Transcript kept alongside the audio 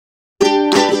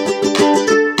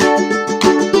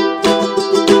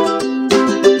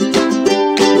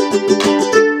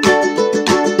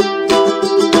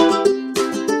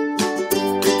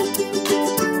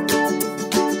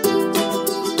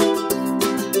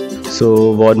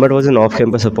So Walmart was an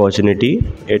off-campus opportunity.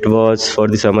 It was for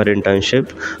the summer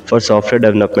internship for software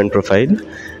development profile.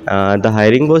 The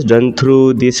hiring was done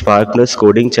through the Spark Plus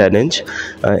coding challenge,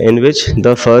 in which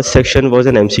the first section was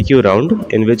an MCQ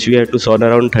round, in which we had to solve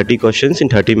around 30 questions in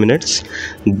 30 minutes,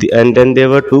 and then there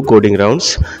were two coding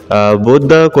rounds. Both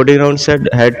the coding rounds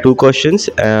had two questions,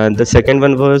 and the second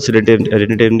one was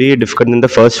relatively difficult than the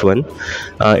first one.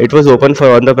 It was open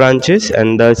for all the branches,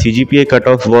 and the CGPA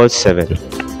cutoff was 7.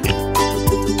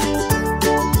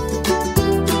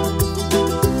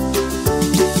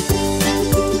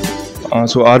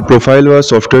 So our profile was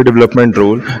software development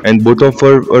role, and both of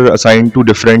us were assigned to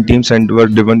different teams and were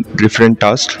given different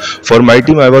tasks. For my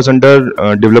team, I was under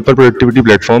developer productivity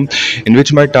platform, in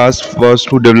which my task was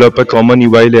to develop a common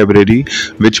UI library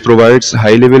which provides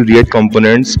high-level React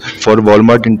components for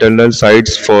Walmart internal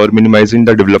sites for minimizing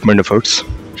the development efforts.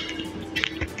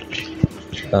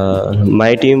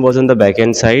 My team was on the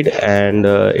backend side, and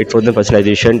it was the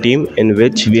personalization team, in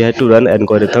which we had to run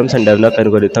algorithms and develop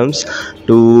algorithms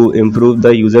to improve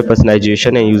the user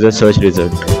personalization and user search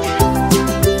result.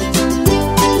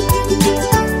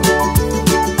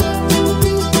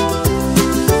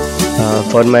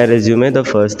 For my resume, the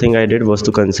first thing I did was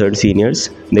to consult seniors.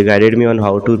 They guided me on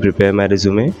how to prepare my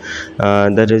resume.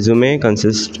 The resume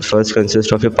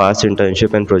consists of your past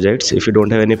internship and projects. If you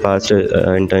don't have any past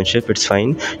internship, it's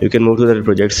fine. You can move to the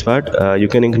projects part. You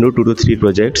can include 2 to 3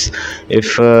 projects.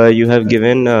 If you have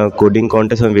given coding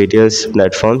contests on various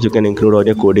platforms, you can include all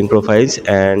your coding profiles,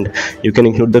 and you can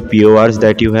include the PORs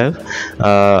that you have.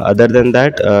 Other than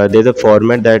that, there's a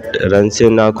format that runs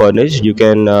in our college. You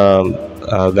can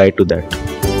guide to that.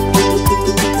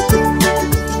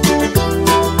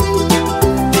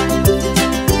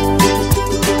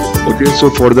 Okay, so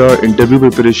for the interview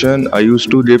preparation, I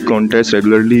used to give contests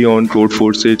regularly on Code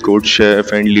Forces, Code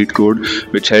Chef, and Lead Code,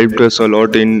 which helped us a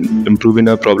lot in improving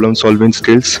our problem-solving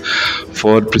skills.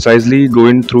 For precisely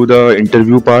going through the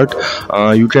interview part,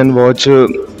 you can watch.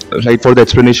 Like for the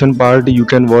explanation part, you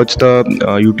can watch the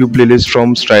YouTube playlist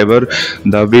from Striver.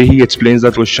 The way he explains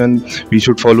the question, we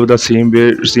should follow the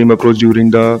same approach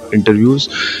during the interviews.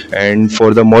 And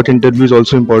for the mock interview is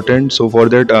also important. So for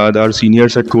that, our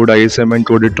seniors at Code ISM and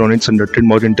Code Electronics conducted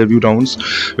mock interview rounds,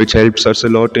 which helps us a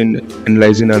lot in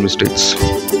analyzing our mistakes.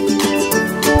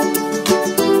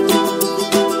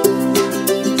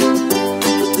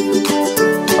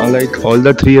 Like all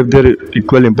the three have their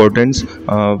equal importance.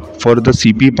 For the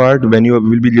CP part, when you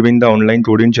will be giving the online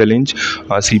coding challenge,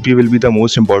 CP will be the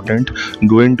most important.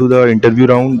 Going to the interview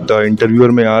round, the interviewer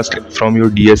may ask from your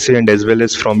DSA and as well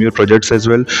as from your projects as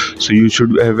well. So you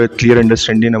should have a clear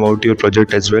understanding about your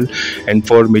project as well. And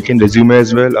for making resume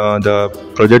as well, the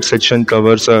project section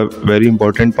covers a very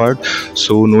important part.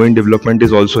 So knowing development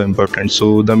is also important.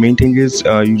 So the main thing is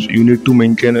you need to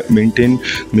you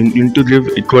need to give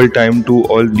equal time to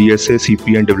all DSA,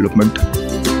 CP, and development.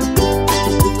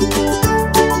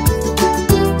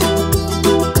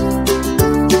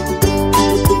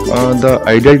 The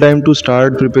ideal time to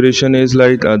start preparation is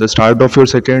like the start of your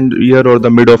second year or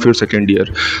the mid of your second year.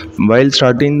 While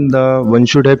starting, one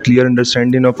should have clear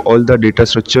understanding of all the data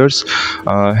structures,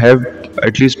 have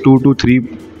at least 2 to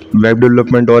 3 web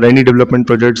development or any development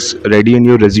projects ready in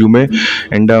your resume,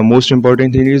 and the most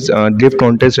important thing is give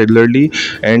contests regularly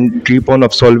and keep on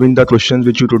solving the questions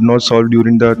which you could not solve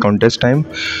during the contest time,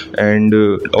 and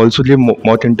also give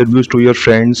mock interviews to your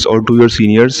friends or to your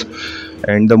seniors.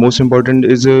 And the most important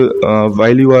is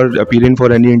while you are appearing for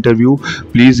any interview,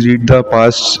 please read the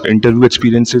past interview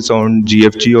experiences on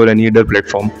GFG or any other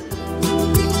platform.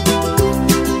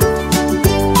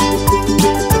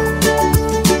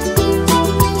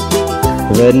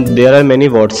 When there are many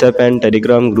WhatsApp and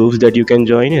Telegram groups that you can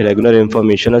join, regular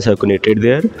information are circulated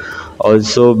there.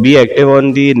 Also, be active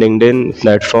on the LinkedIn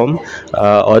platform.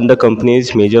 All the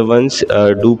companies, major ones,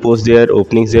 do post their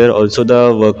openings there. Also,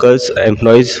 the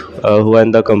employees who are in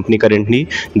the company currently,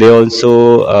 they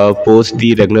also post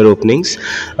the regular openings.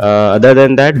 Other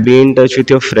than that, be in touch with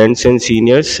your friends and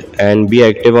seniors and be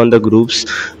active on the groups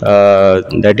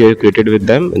that you have created with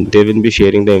them. They will be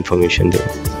sharing the information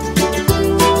there.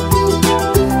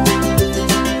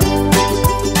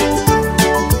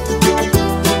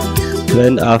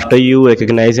 When after you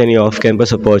recognize any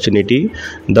off-campus opportunity,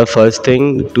 the first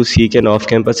thing to seek an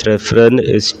off-campus referral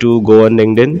is to go on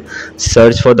LinkedIn,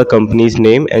 search for the company's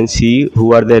name and see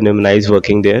who are the alumni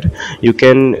working there. You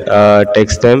can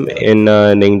text them in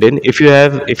LinkedIn.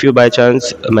 If you by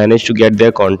chance manage to get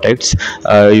their contacts,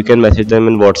 you can message them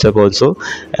in WhatsApp also.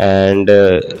 And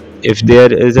if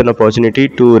there is an opportunity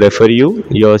to refer you,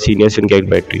 your seniors will get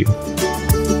back to you.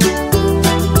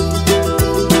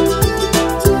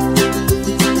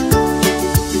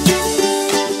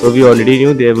 So we already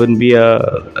knew there would be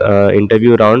a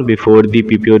interview round before the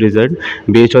PPO result.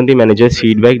 Based on the manager's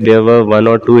feedback, there were one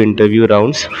or two interview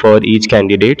rounds for each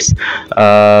candidates.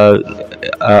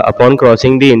 Upon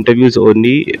crossing the interviews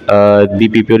only, the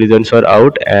PPO results were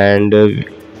out, and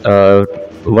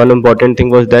one important thing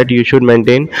was that you should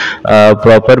maintain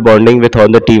proper bonding with all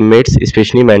the teammates,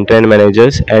 especially mentor and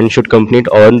managers, and should complete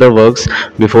all the works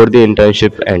before the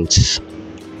internship ends.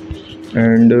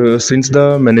 And since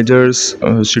the manager's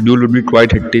schedule would be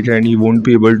quite hectic and he won't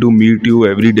be able to meet you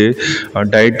every day,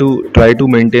 try to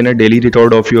maintain a daily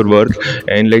record of your work.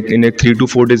 And like in a 3 to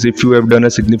 4 days, if you have done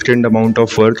a significant amount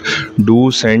of work,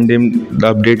 do send him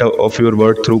the update of your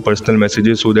work through personal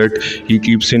messages, so that he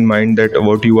keeps in mind that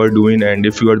what you are doing, and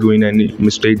if you are doing any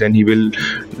mistake, then he will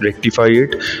rectify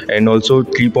it. And also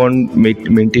keep on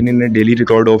maintaining a daily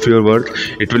record of your work.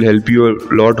 It will help you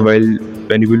a lot while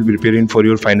when you will be preparing for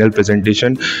your final presentation.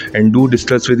 And do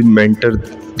discuss with the mentor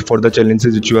for the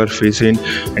challenges which you are facing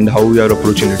and how you are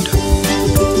approaching it.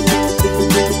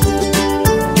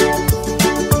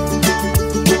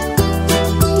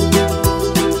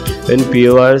 When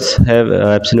PORs have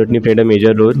absolutely played a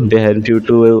major role. They help you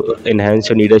to enhance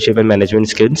your leadership and management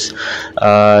skills.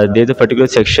 There's a particular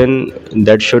section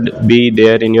that should be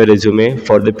there in your resume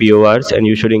for the PORs, and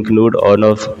you should include all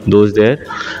of those there.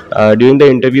 During the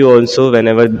interview also,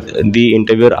 whenever the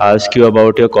interviewer asks you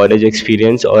about your college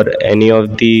experience or any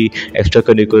of the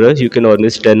extracurriculars, you can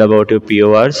always tell about your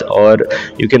PORs, or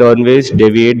you can always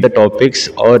deviate the topics,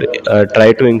 or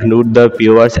try to include the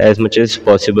PORs as much as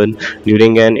possible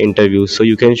during an interview, so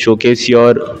you can showcase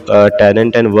your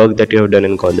talent and work that you have done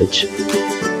in college.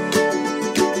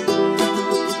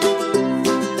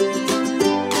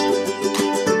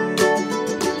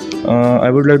 I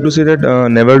would like to say that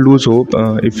never lose hope.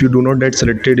 If you do not get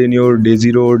selected in your day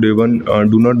zero or day one,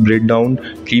 do not break down.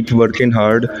 Keep working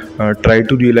hard. Try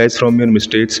to realize from your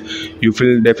mistakes. You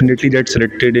will definitely get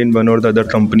selected in one or the other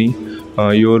company.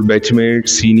 Your batchmates,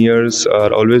 seniors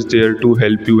are always there to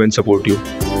help you and support you.